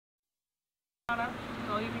To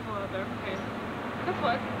all you people out there. Okay. Guess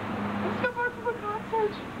what? Let's go back from a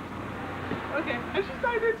concert. Okay, and she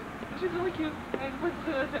signed it. And she's really cute. And let's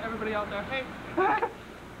do that to everybody out there. Hey.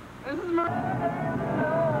 This is my...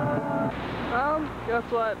 guess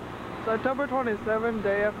what? It's October 27th,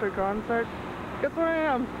 day after concert. Guess where I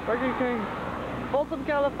am? Burger King. Folsom,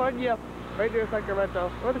 California. Right near Sacramento.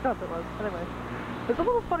 Where the concert was. Anyway. There's a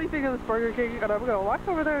little funny thing in this Burger King, and I'm gonna walk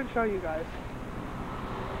over there and show you guys.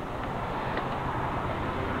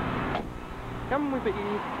 Come with me.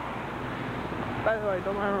 By the way,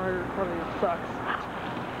 don't mind my recording, it sucks.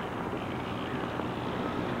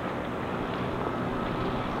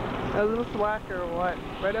 Is this whack or what?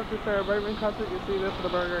 Right after Sarah Brightman concert, you see this at the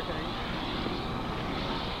Burger King.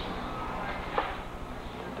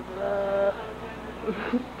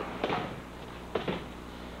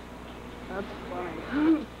 That's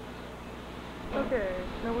funny. Okay,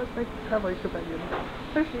 now let's make the traveling companion.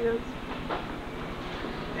 There she is.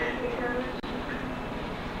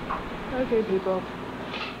 Okay, people.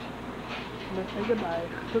 Let's say goodbye.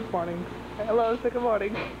 Good morning. Hello, say good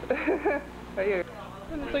morning. Right here.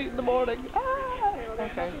 It's 8 in the morning. Ah!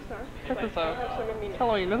 Okay. Check this out. It's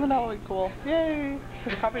Halloween. Isn't Halloween cool? Yay!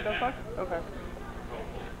 Copy does suck? Okay.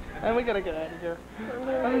 And we gotta get out of here. I'm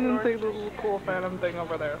gonna take the little cool Phantom thing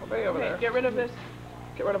over there. Way over there. Get rid of this.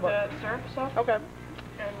 Get rid of what? The syrup stuff. Okay.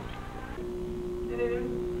 And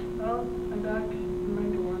well, I'm back in my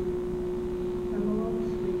dorm. I'm a little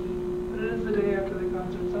sleepy. But it is the day after the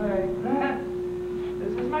concert, so hey.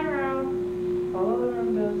 This is my room. All the room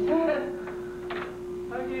does.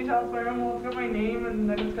 How can you tell it's my room? Well, it's got my name and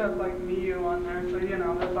then it's got like Miu on there, so you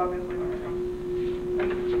know, that's obviously my room.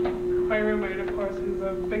 And my roommate, of course, is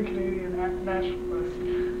a big Canadian nationalist.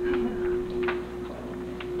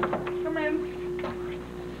 Come in.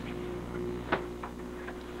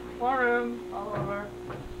 More room, all over.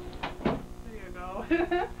 There you go.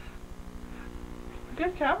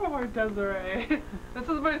 Good camera work, Desiree. This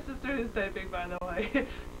is my sister who's typing, by the way.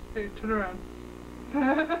 Hey, turn around.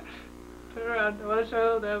 Turn around. I want to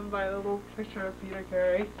show them my little picture of Peter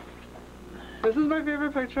Carey. This is my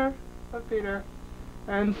favorite picture of Peter.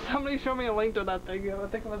 And somebody showed me a link to that thing. I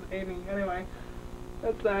think it was Amy. Anyway,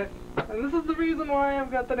 that's that. And this is the reason why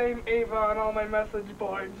I've got the name Ava on all my message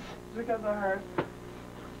boards. It's because of her.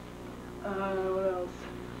 What else?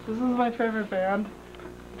 This is my favorite band,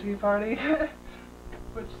 Tea Party,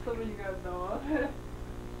 which some of you guys know of.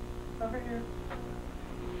 Over here.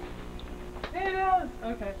 Hey, it is!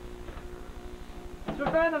 Okay. It's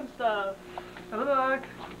for random stuff. Have a look.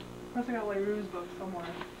 I got LaRue's book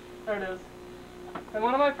somewhere. There it is. And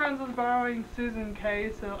one of my friends was borrowing Susan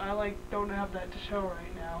K, so I don't have that to show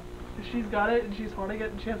right now. She's got it and she's holding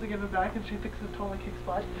it and she has to give it back and she thinks it totally kicks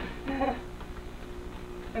butt.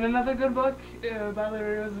 And another good book by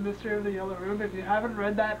LaRue is The Mystery of the Yellow Room. If you haven't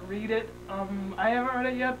read that, read it. I haven't read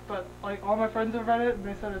it yet, but all my friends have read it and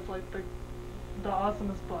they said it's the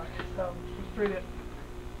awesomest book. So just read it.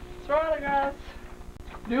 It's for autographs.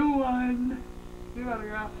 New one. New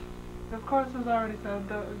autograph. Of course, as I already said,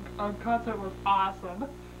 the concert was awesome.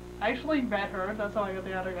 I actually met her, that's how I got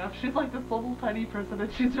the autograph. She's like this little tiny person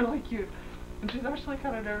and she's really cute. And she's actually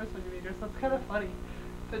kind of nervous when you meet her, so it's kind of funny.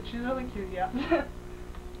 But she's really cute, yeah.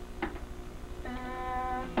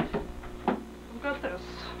 And I've got this.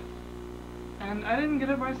 And I didn't get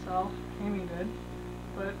it myself, Amy did.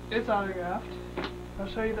 But it's autographed. I'll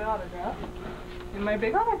show you the autograph in my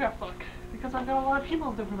big autograph book. Because I've got a lot of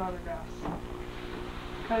people's different autographs.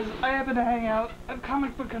 Because I happen to hang out at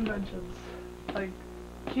comic book conventions. Like,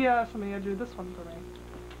 he asked me to do this one for me.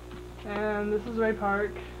 And this is Ray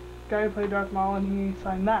Park, guy who played Darth Maul, and he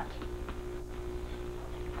signed that.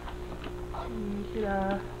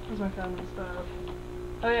 Yeah, here's my family stuff.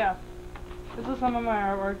 Oh yeah, this is some of my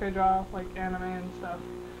artwork I draw, like anime and stuff.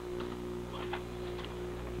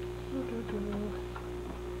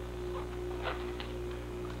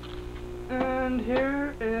 And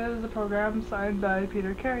here is a program signed by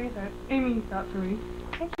Peter Carey that Amy got for me.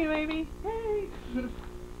 Thank you, Amy! Yay!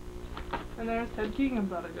 And there's Ted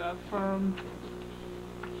Keegan's autograph from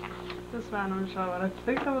this Phantom show, and I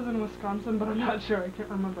think that was in Wisconsin, but I'm not sure, I can't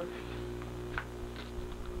remember.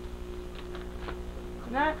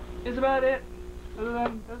 And that is about it. Other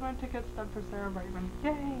than, there's my ticket stub for Sarah Brightman.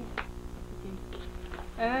 Yay!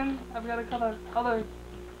 And I've got a couple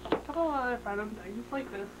of other Phantom things like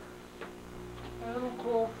this. A little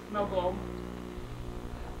cool snow globe.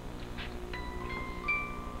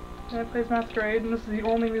 And it plays Masquerade, and this is the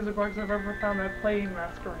only music box I've ever found that played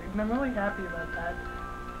Masquerade, and I'm really happy about that.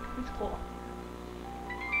 It's cool.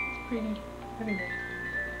 It's pretty. Anyway.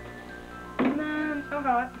 And then, oh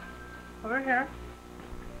god, over here.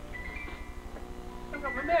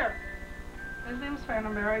 His name's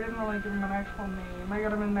Phantom. I didn't really give him an actual name. I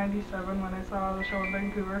got him in '97 when I saw the show in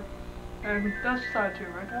Vancouver. And Dutch saw it too,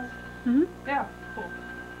 right, Dutch? Mm-hmm. Yeah, cool.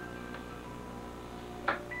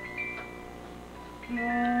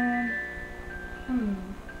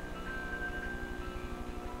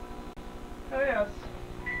 Oh yes.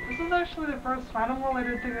 This is actually the first Phantom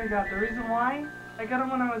related thing I got. The reason why? I got him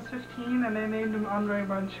when I was 15 and they named him Andre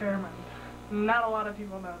Von Chairman. Not a lot of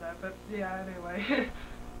people know that, but yeah, anyway.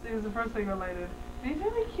 It was the first thing related. He's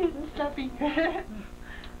really cute and stuffy.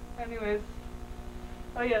 Anyways.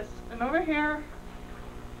 Oh yes, and over here,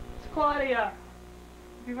 it's Claudia.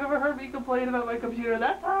 If you've ever heard me complain about my computer,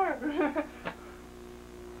 that's her!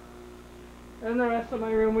 And the rest of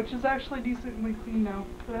my room, which is actually decently clean now.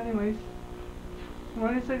 But anyways, I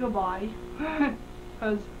want to say goodbye.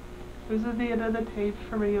 Because this is the end of the tape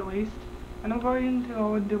for me at least. And I'm going to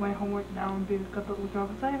go and do my homework now and be got the look off.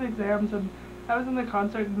 Because I have exams and I was in the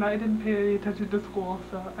concert and I didn't pay any attention to school,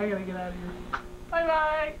 so I gotta get out of here. Bye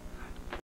bye!